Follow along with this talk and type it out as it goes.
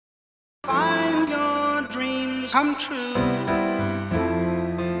dreams come true.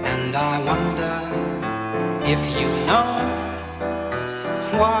 And I wonder if you know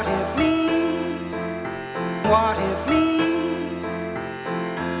what it means, what it means.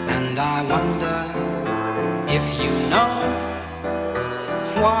 And I wonder if you know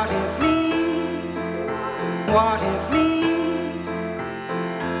what it means, what it means.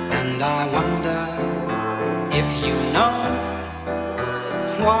 And I wonder if you know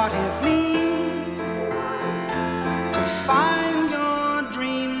what it means to find your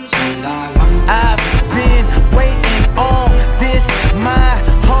dreams. And I wonder, I've been waiting on this my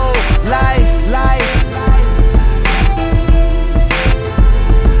whole life.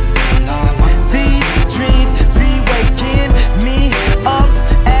 and I wonder, These dreams be waking me up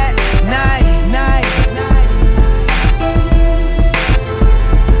at night.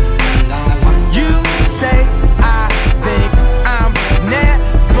 and I wonder, You say I think I'm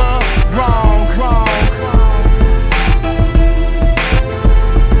never wrong.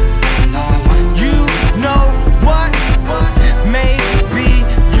 and I wonder, You know what? Maybe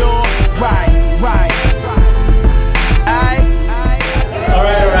you're right. All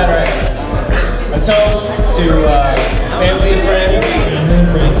right. A toast to family and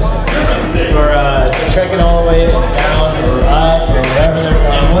friends for trekking all the way down or up or wherever they're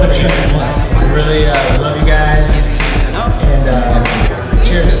from. What a trek it was. We really love you guys. And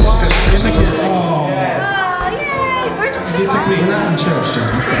cheers. Oh, yay! Where's the Basically, we're not in church, John.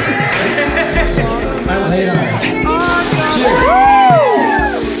 Let's go. Lay it on.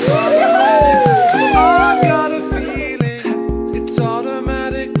 I've got a feeling, it's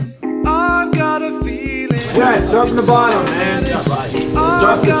automatic. I've got a feeling. Yeah, start from the bottom, man.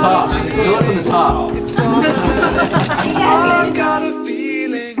 Start from the top. Do it from the top. It's automatic. I've got a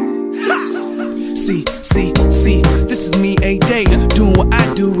feeling. See, this is me a day. Doing what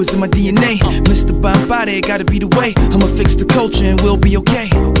I do is in my DNA. Mr. Bombade, gotta be the way. I'ma fix the culture and we'll be okay.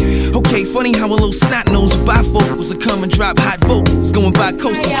 Okay, funny how a little snot nose bifolk was a come and drop hot vocals going by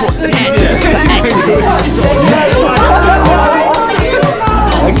coast across the Atlas. Accident, this is automatic.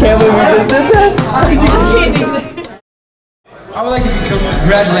 I can't believe we just did that. I would like to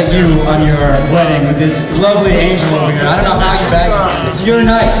congratulate you on your wedding with this lovely angel over here. I don't know how you're back. It's your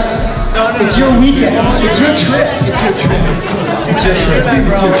night. It's your weekend. It's your trip. It's your trip. It's your trip.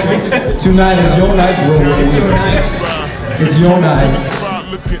 It's your trip. Tonight is your night, bro. It's your night.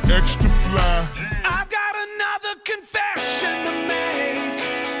 I've got another confession to make.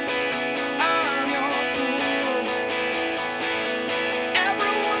 I'm your fool.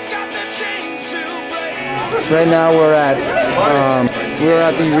 Everyone's got the chains to break. Right now we're at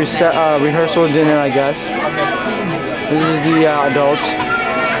the rehearsal dinner, I guess. This is the adults.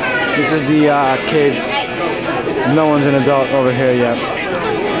 This is the kids. No one's an adult over here yet,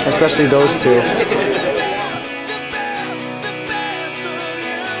 especially those two.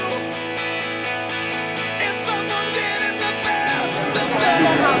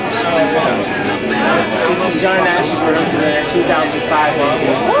 This is John Nash's rehearsal there, 2005.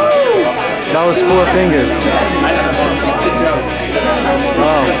 That was 4 fingers.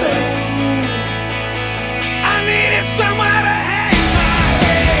 Wow. I needed somewhere to hang my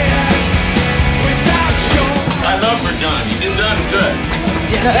head without your. I love for John. He did done good.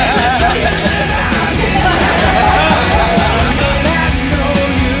 You gave me something that I didn't had no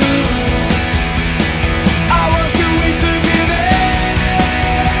use. I was too weak to give in,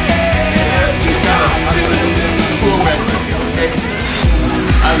 too strong to lose. Cool memory, okay?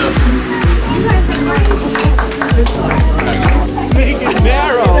 I love you. Make it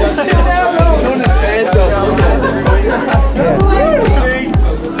narrow.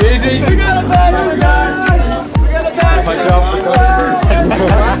 Easy. We got a bad. If I drop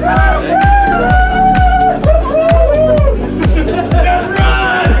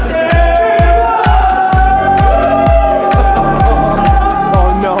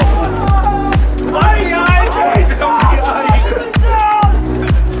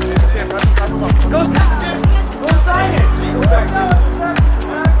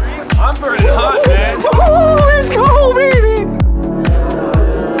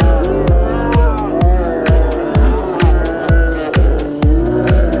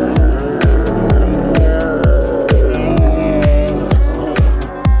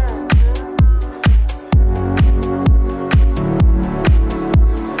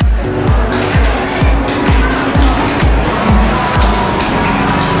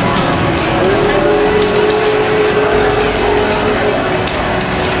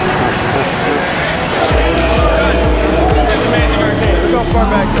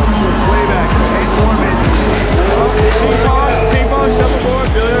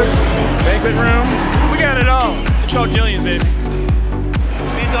Show Jillian, baby.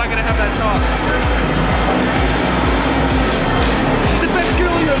 Means I'm gonna have that talk. She's the best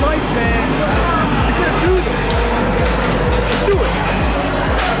girl in your life, man. You're gonna do this. Do it.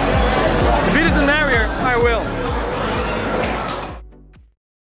 If he doesn't marry her, I will.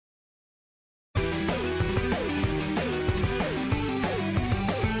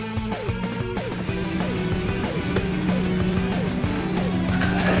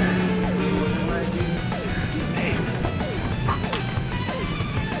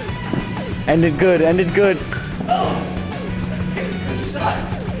 Ended good, ended good.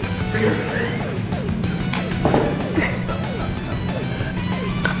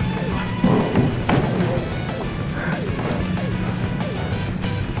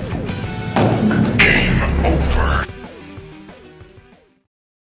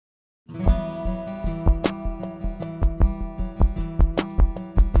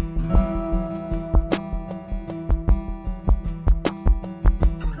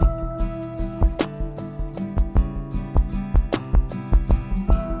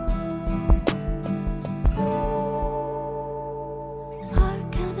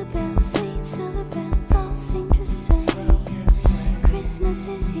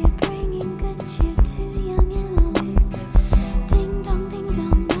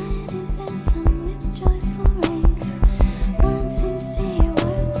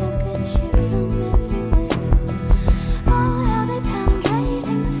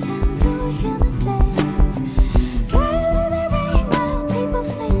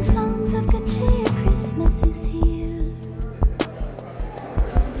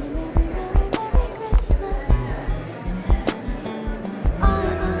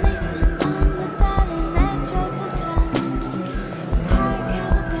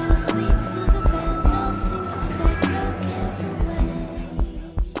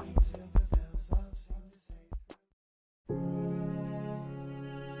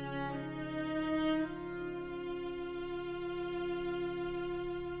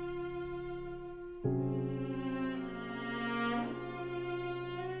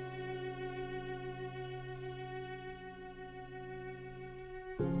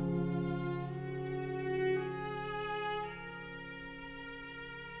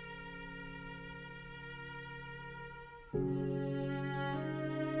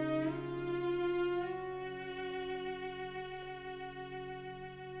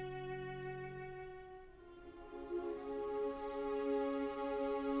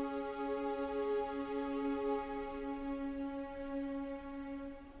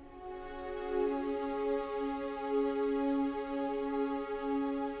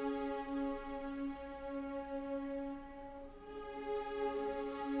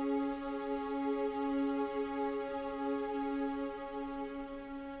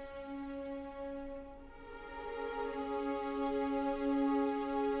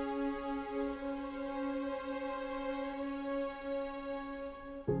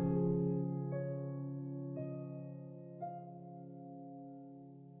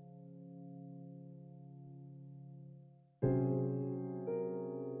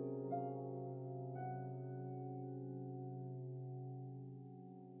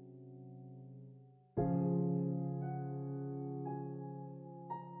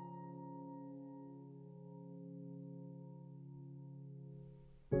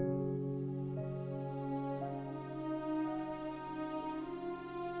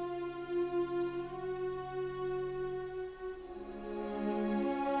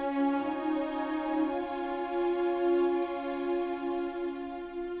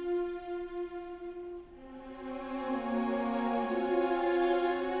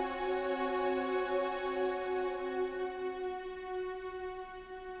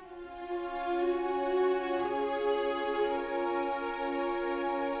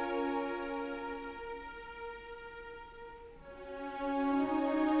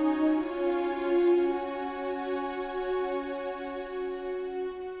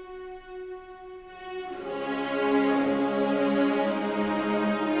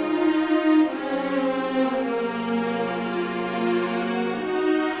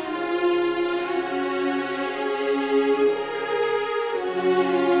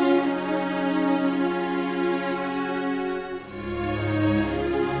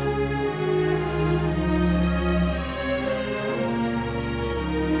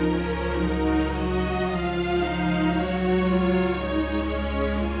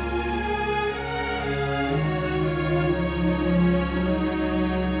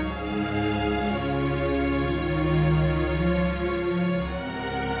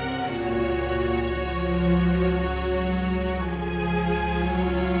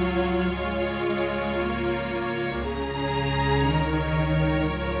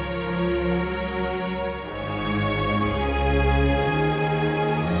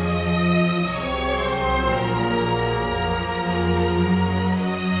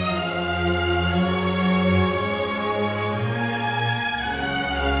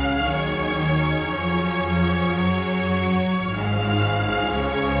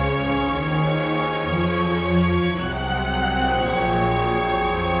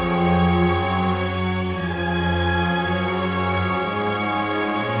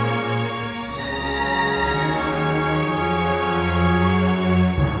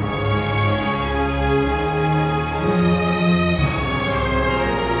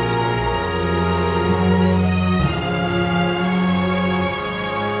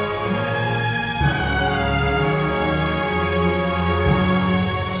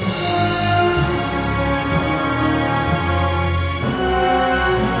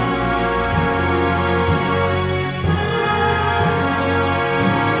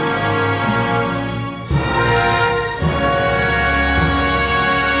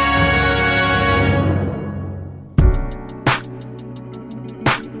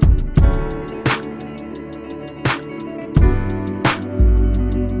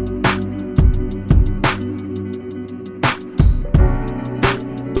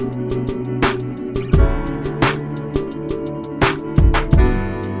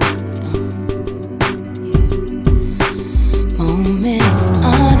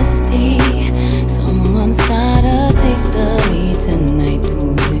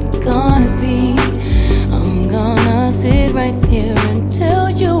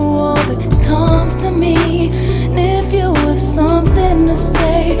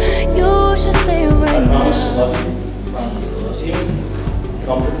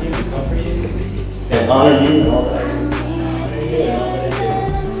 honor you in all that I do.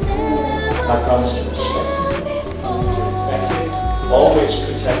 I promise to respect you, always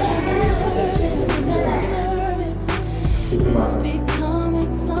protect you. Keep in mind.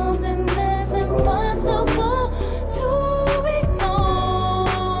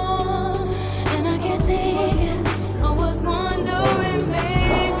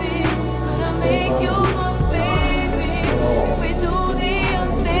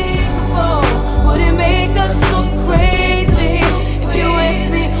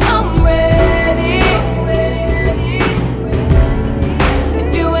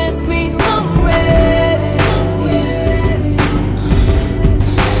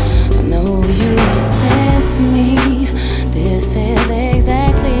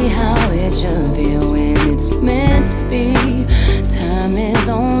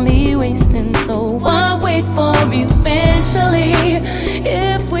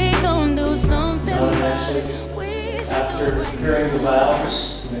 After hearing the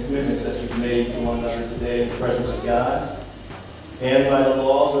vows and the commitments that you've made to one another today in the presence of God and by the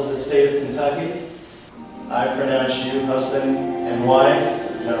laws of the state of Kentucky, I pronounce you husband and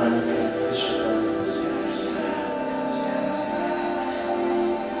wife, John Avalishvili.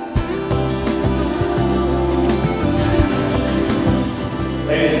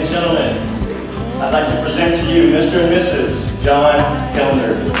 Ladies and gentlemen, I'd like to present to you Mr. and Mrs. John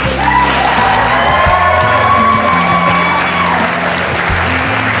Killinder.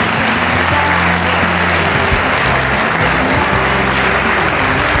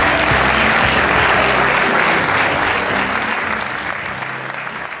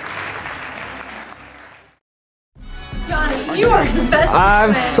 You are the best.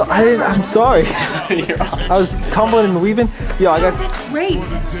 I'm sorry. I was tumbling and weaving. Yo, That's great.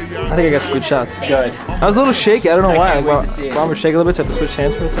 I think I got some good shots. Good. I was a little shaky. I don't know why. Mom was shaking a little bit, so I had to switch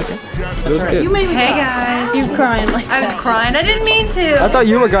hands for a second. It was good. You made me. Hey guys. You crying? I was crying. I didn't mean to. I thought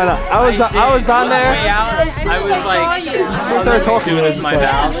you were gonna. I was on there. I was like, I started talking doing my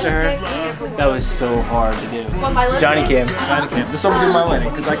vows to her. That was so hard to do. Johnny came. This one do my wedding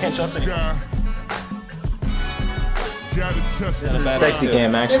because I can't jump anymore. Sexy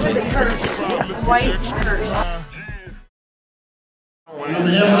cam, actually. White curse. On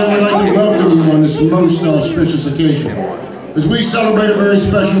behalf of them, I'd like to welcome you on this most auspicious occasion as we celebrate a very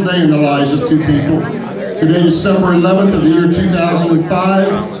special day in the lives of two people. Today, December 11th of the year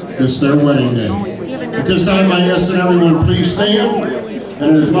 2005, is their wedding day. At this time, I ask that everyone please stand,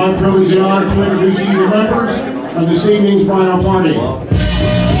 and it is my privilege and honor to introduce you to the members of this evening's bridal party.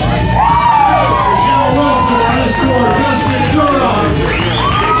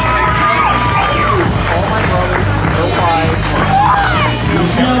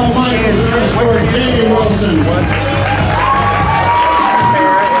 Michelle Michael, the escort, Jamie Wilson.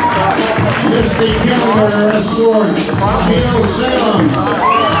 Misty Killinder, her escort, Gio Salem.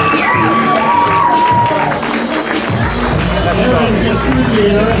 Erin Castrucci,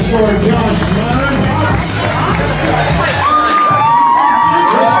 her escort, Josh Leonard.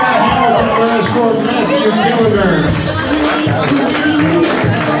 Krista Hamilton, her escort, Matthew Killinder.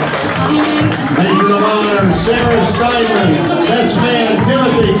 Major of Honor, Sarah Steinman, best man,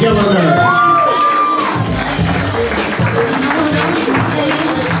 Timothy Killinder.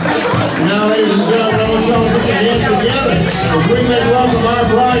 Now, ladies and gentlemen, I want y'all to put your hands together as we may welcome our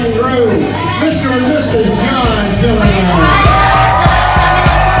bride and groom, Mr. and Mrs. John Killinder.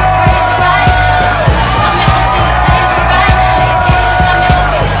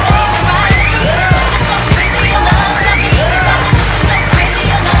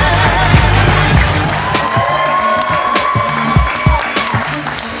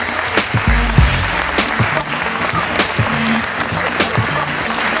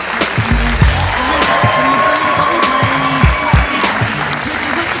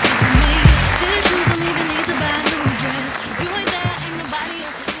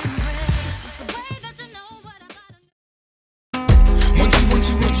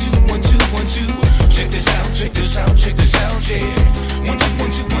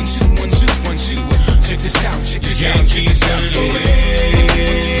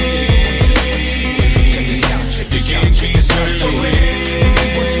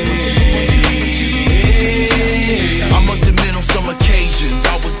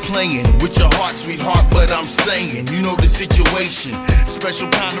 With your heart, sweetheart, but I'm saying, you know the situation. Special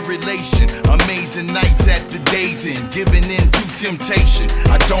kind of relation. Amazing nights at the days in. Giving in to temptation.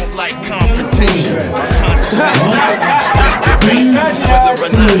 I don't like confrontation. My consciousness out you straight debate. Whether or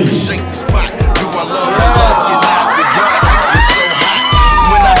not to shake the spot. Do I love you not regardless? It's so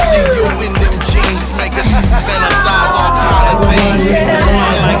hot. When I see you in them jeans, make a fantasize all kind of things. You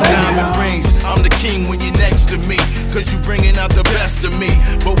smile like diamond rings. I'm the king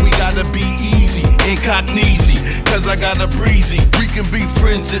gotta be easy, incognito, cause I got a breezy. We can be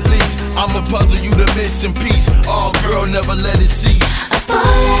friends at least. I'ma puzzle you to missing piece. Oh girl, never let it cease. I'm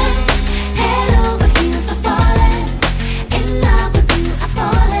falling, head over heels, I'm falling. In love with you, I'm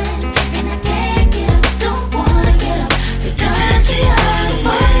falling. And I can't get up, don't wanna get up. Because you are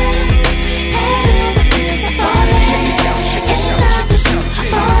falling, head over heels, I'm falling. In love with you, I'm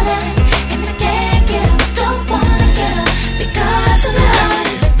falling. And I can't get up, don't wanna get up. Because of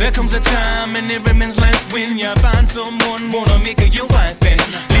love. There comes a time in every man's life when you find someone wanna make her your wife and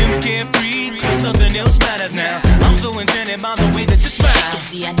live carefree, cause nothing else matters now. I'm so enchanted by the way that you smile. You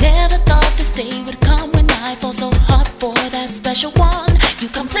see, I never thought this day would come when I fall so hard for that special one. You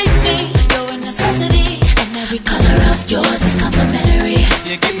complete me, you're a necessity, and every color of yours is complimentary.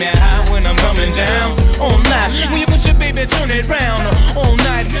 You get me high when I'm coming down all night. When you push it, baby, turn it round all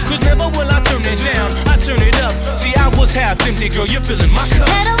night. Cause never will I turn it down, I turn it up. See, I was half empty, girl, you're filling my cup.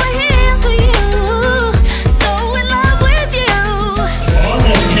 Head over heels for you, so in love with you. On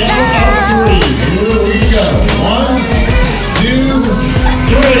the count of 3, here we go. 1, 2,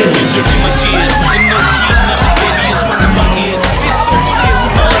 3. Get your my tears, and no sweet nothings, baby, it's working my ears. It's so clear who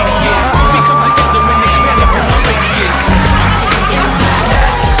my lady is. We come together and expand it who my lady is. I'm so in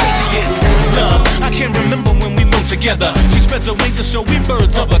love, so crazy is love. I can't remember when we moved together. She spreads her wings to show we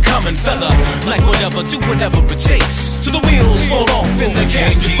birds of a common feather. Like whatever, do whatever it takes. Till the wheels fall off and the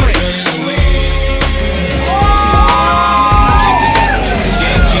casket breaks.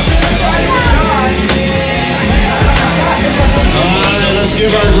 Alright, let's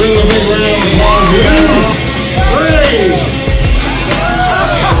give our crew a big round of applause here. 3.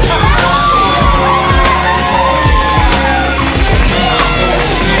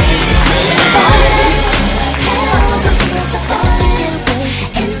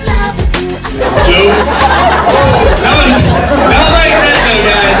 Jokes. Not like that though,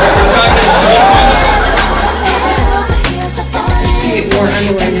 guys. You should get more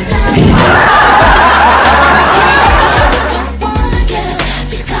underwear next time.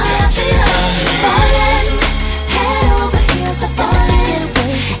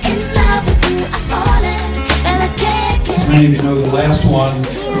 Many of you know the last one, of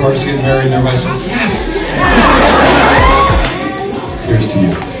course, getting married and everybody says, yes! Here's to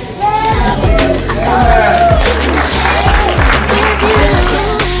you.